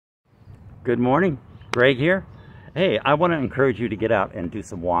Good morning, Greg here. Hey, I want to encourage you to get out and do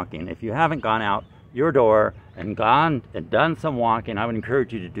some walking. If you haven't gone out your door and gone and done some walking, I would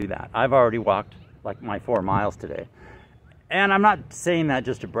encourage you to do that. I've already walked like my 4 miles today. And I'm not saying that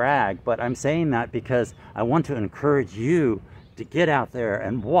just to brag, but I'm saying that because I want to encourage you to get out there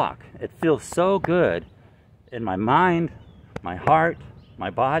and walk. It feels so good in my mind, my heart,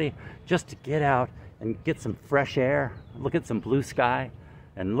 my body, just to get out and get some fresh air, look at some blue sky,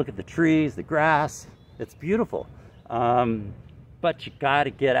 and look at the trees, the grass. It's beautiful. But you gotta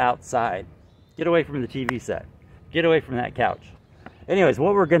get outside. Get away from the TV set. Get away from that couch. Anyways,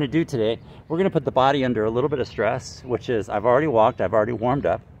 what we're gonna do today, we're gonna put the body under a little bit of stress, which is, I've already walked, I've already warmed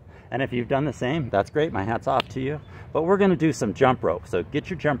up. And if you've done the same, that's great, my hat's off to you. But we're gonna do some jump rope. So get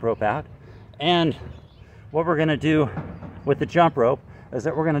your jump rope out. And what we're gonna do with the jump rope is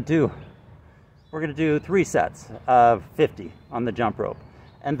that we're gonna do 3 sets of 50 on the jump rope.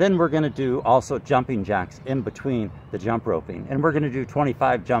 And then we're gonna do also jumping jacks in between the jump roping. And we're gonna do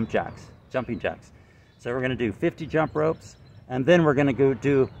 25 jumping jacks. So we're gonna do 50 jump ropes, and then we're gonna go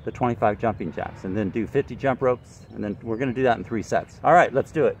do the 25 jumping jacks, and then do 50 jump ropes, and then we're gonna do that in 3 sets. All right,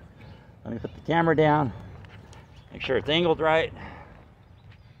 let's do it. Let me put the camera down, make sure it's angled right.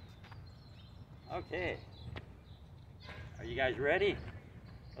 Okay, are you guys ready?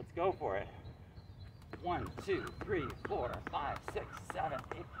 Let's go for it. 1, 2, 3, 4, 5, 6, 7,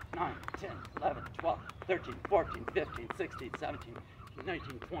 8, 9, 10, 11, 12, 13, 14, 15, 16, 17,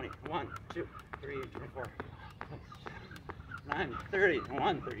 19, 20, 1, 2, 3, 24, 9, 30,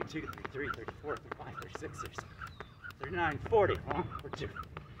 1, 32, 33, 34, 35, 36, 37, 39, 40, 1, 42,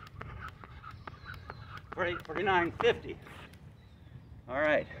 48, 49, 50. All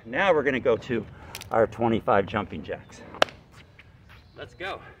right, now we're gonna go to our 25 jumping jacks. Let's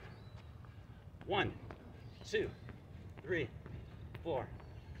go. 1, 2, 3, 4,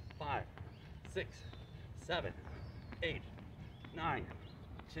 5, 6, 7, 8, 9,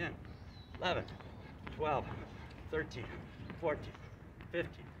 10, 11, 12, 13, 14,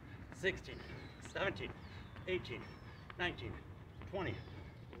 15, 16, 17, 18, 19, 20,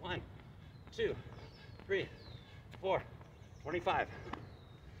 1, 2, 3, 4, 25.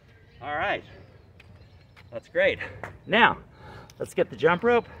 All right, that's great. Now, let's get the jump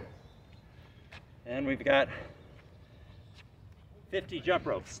rope. And we've got 50 jump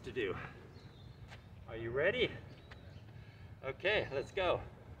ropes to do. Are you ready? Okay, let's go.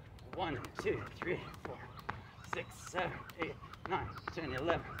 1, 2, 3, 4, 6, 7, 8, 9, 10,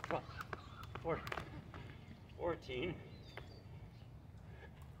 11, 12, 14, 14,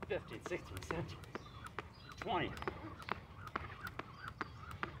 15, 16, 17, 20,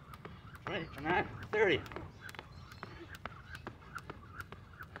 29, 30,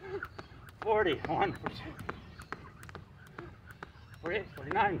 40, 1, 48,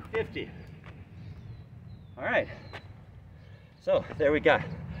 49, 50. All right, so there we got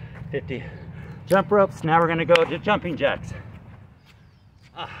 50 jump ropes. Now we're gonna go to jumping jacks.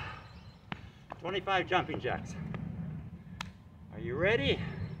 25 jumping jacks. Are you ready?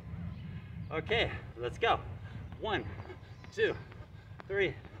 Okay, let's go. 1, 2,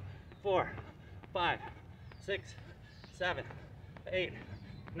 3, 4, 5, 6, 7, 8,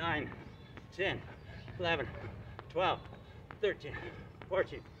 9, 10, 11, 12, 13,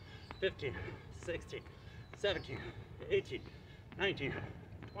 14, 15, 16, 17, 18, 19,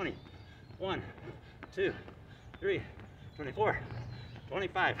 20, 1, 2, 3, 24,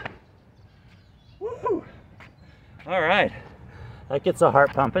 25. Woo! All right, that gets the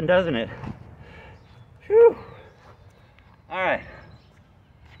heart pumping, doesn't it? Whew. All right,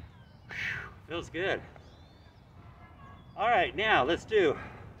 feels good. All right, now let's do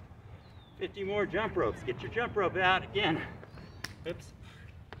 50 more jump ropes. Get your jump rope out again. Oops.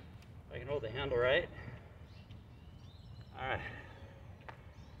 If I can hold the handle right. All right.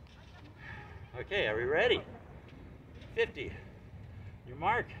 Okay, are we ready? 50. Your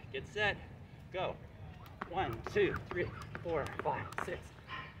mark, get set, go. 1, 2, 3, 4, 5, 6,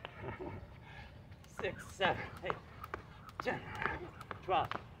 6, 7, 8, 10, 12,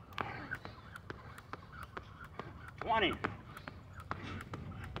 20,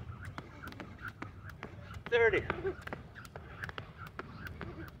 30,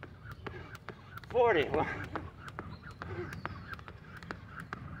 40,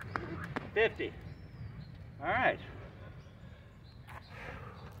 50. All right.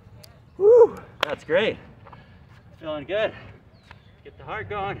 Woo, that's great. Feeling good. Get the heart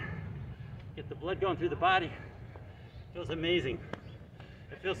going, get the blood going through the body. Feels amazing.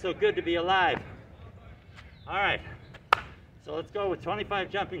 It feels so good to be alive. All right, so let's go with 25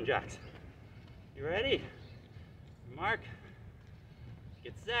 jumping jacks. You ready? Mark,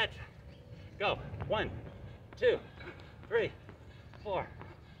 get set, Go. 1, 2, 3, 4,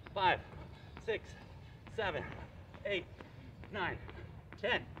 5, 6, 7, 8, 9,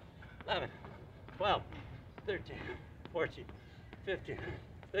 10, 11, 12, 13, 14, 15,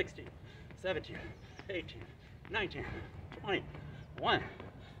 16, 17, 18, 19, 20, 1,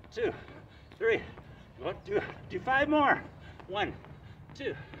 2, 3. Do 5 more. 1,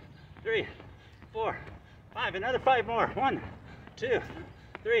 2, 3, 4, 5. Another 5 more. 1, 2,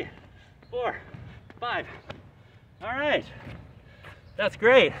 3, 4, 5. All right. That's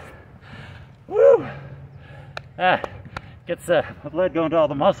great. Woo! Gets the blood going to all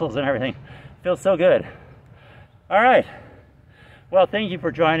the muscles and everything. Feels so good. All right. Well, thank you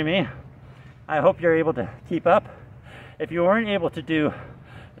for joining me. I hope you're able to keep up. If you weren't able to do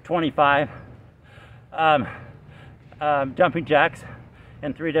 25 jumping jacks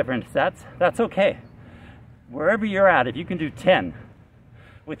in 3 different sets, that's okay. Wherever you're at, if you can do 10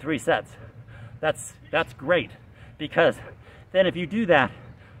 with 3 sets, that's great. Because then if you do that,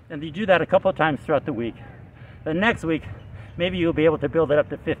 and you do that a couple of times throughout the week, the next week, maybe you'll be able to build it up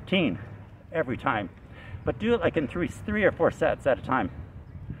to 15 every time. But do it like in 3 or 4 sets at a time.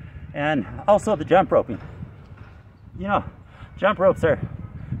 And also the jump roping. You know, jump ropes are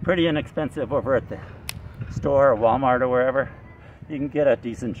pretty inexpensive over at the store or Walmart or wherever. You can get a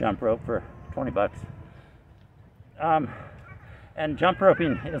decent jump rope for 20 bucks. And jump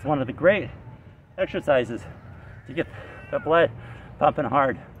roping is one of the great exercises to get the blood pumping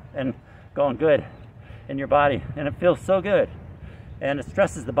hard and going good in your body. And it feels so good. And it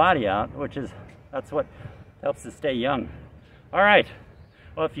stresses the body out, that's what helps us stay young. All right.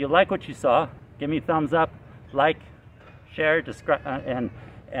 Well, if you like what you saw, give me a thumbs up, like, share,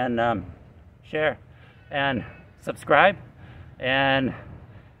 share, and subscribe, and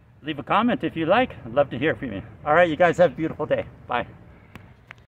leave a comment if you like. I'd love to hear from you. All right, you guys have a beautiful day. Bye.